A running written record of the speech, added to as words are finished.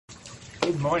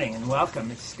Good morning and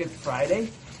welcome. It's Good Friday,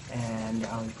 and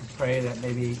we pray that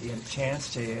maybe you had a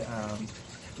chance to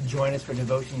join us for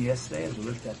devotion yesterday as we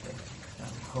looked at the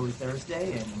Holy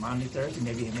Thursday and Maundy Thursday.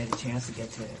 Maybe you made a chance to get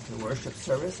to worship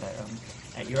service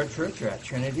at your church or at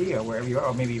Trinity or wherever you are,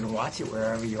 or maybe even watch it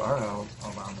wherever you are all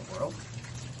around the world.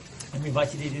 And we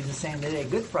invite you to do the same today,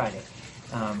 Good Friday.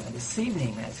 This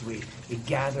evening as we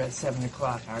gather at 7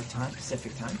 o'clock our time,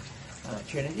 Pacific time,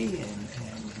 Trinity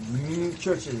and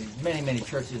churches, many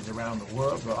churches around the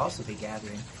world will also be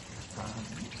gathering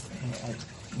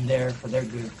there for their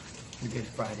Good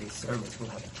Friday service. We'll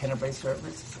have a tenebrae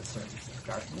service, a service of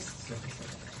darkness, a service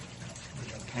of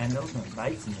we have candles and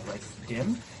lights, and the lights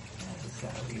dim as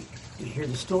we hear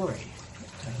the story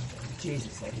of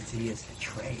Jesus as he is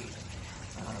betrayed.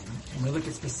 And we look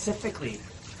at specifically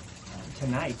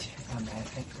tonight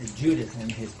at Judas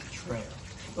and his betrayal.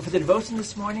 But for the devotion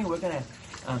this morning, we're going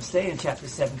to stay in chapter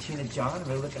 17 of John.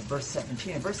 We'll look at verse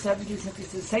 17. And verse 17 simply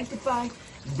says, "Sanctify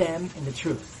them in the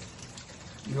truth.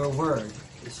 Your word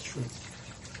is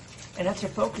truth." And that's our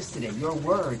focus today. Your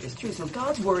word is truth. So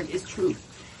God's word is truth.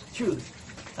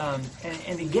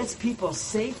 And it gets people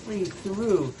safely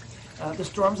through the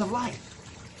storms of life.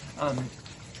 And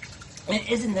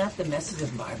isn't that the message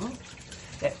of the Bible?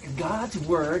 That God's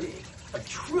word of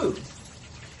truth,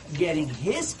 getting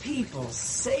his people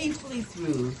safely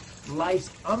through life's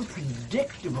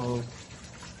unpredictable,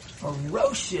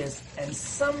 ferocious, and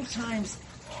sometimes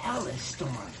hellish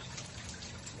storms.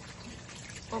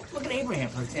 Well, look at Abraham,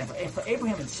 for example. For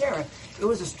Abraham and Sarah, it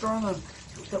was a storm of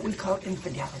that we call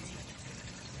infidelity.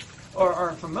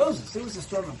 Or for Moses, it was a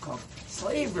storm called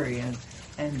slavery, and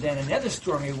then another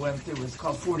storm he went through was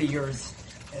called 40 years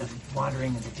of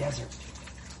wandering in the desert.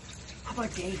 How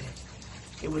about David?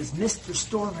 It was Mr.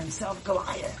 Storm himself,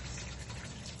 Goliath.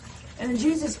 And then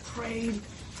Jesus prayed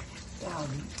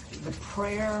the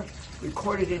prayer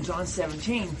recorded in John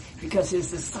 17 because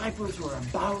his disciples were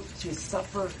about to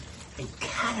suffer a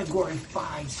Category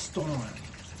 5 storm.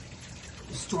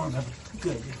 The storm of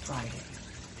Good Friday.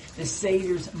 The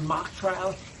Savior's mock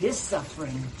trial, his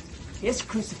suffering, his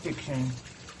crucifixion,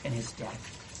 and his death.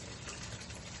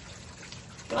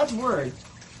 God's word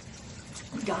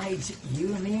guides you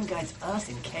and me and guides us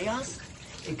in chaos.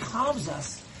 It calms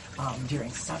us during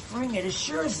suffering. It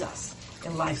assures us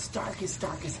in life's darkest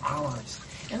hours.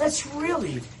 And that's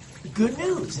really good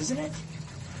news, isn't it?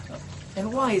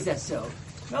 And why is that so?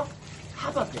 Well,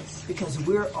 how about this? Because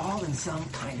we're all in some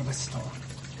kind of a storm.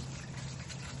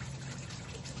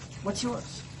 What's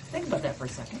yours? Think about that for a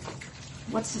second.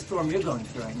 What's the storm you're going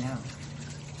through right now?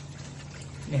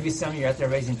 Maybe some of you are out there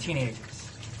raising teenagers.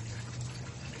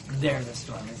 They're the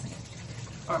storm, isn't it?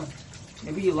 Or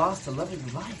maybe you lost the love of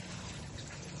your life.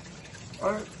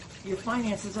 Or your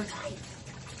finances are tight.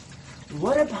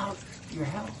 What about your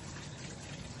health?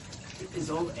 Is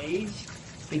old age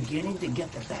beginning to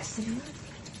get the best of you?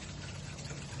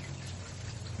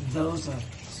 Those are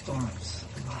storms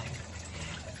of life.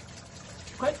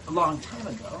 Quite a long time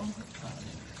ago,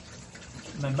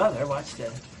 my mother watched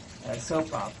a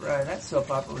soap opera. That soap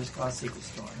opera was called Secret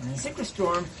Storm. And Secret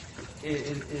Storm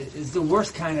is the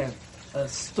worst kind of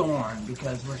storm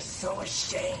because we're so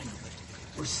ashamed.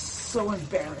 We're so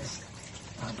embarrassed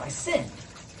by sin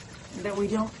that we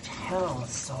don't tell a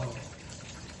soul.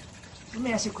 Let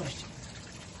me ask you a question.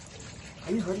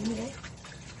 Are you hurting today?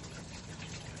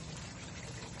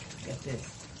 Get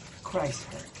this. Christ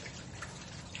hurt.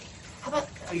 How about,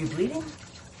 are you bleeding?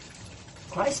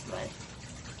 Christ bled.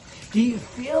 Do you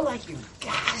feel like you're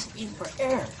gasping for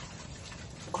air?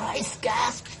 Christ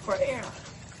gasped for air.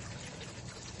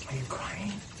 Are you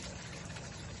crying?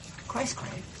 Christ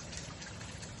cried.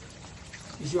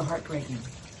 Is your heart breaking?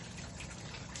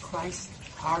 Christ's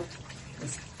heart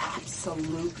was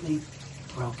absolutely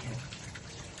broken.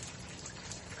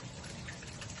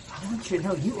 I want you to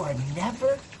know you are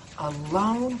never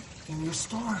alone in your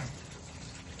storm.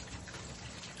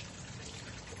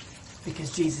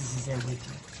 Because Jesus is there with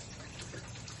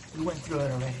you. We went through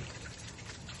it already.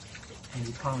 And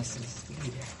he promises to be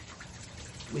there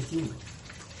with you.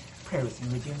 Pray with me,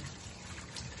 would you?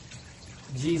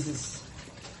 Jesus,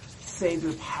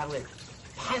 Savior, pilot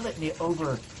me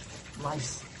over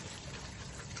life's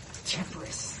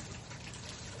tempestuous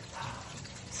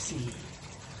sea.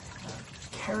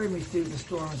 Carry me through the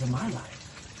storms of my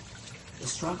life, the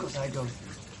struggles I go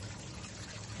through,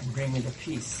 and bring me the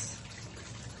peace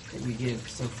that you give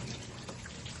so freely.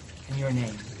 In your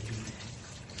name.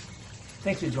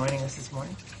 Thanks for joining us this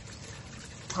morning.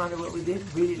 Ponder what we did.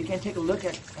 Read it again. Take a look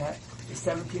at the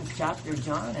 17th chapter of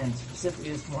John, and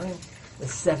specifically this morning, the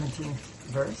 17th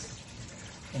verse.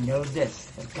 And know this,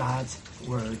 that God's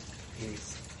word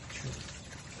is truth.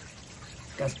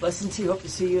 God's blessings to you. Hope to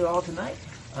see you all tonight,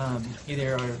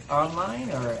 either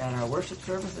online or at our worship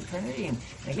service at Trinity. And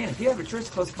again, if you have a church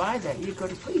close by that you go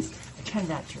to, please attend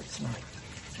that church tonight.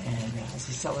 And as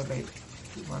we celebrate,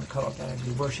 we want to call it that, as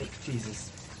we worship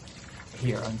Jesus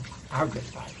here on our Good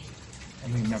Friday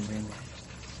and remembering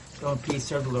life. Go in peace,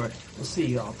 serve the Lord. We'll see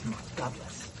you all tomorrow. God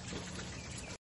bless.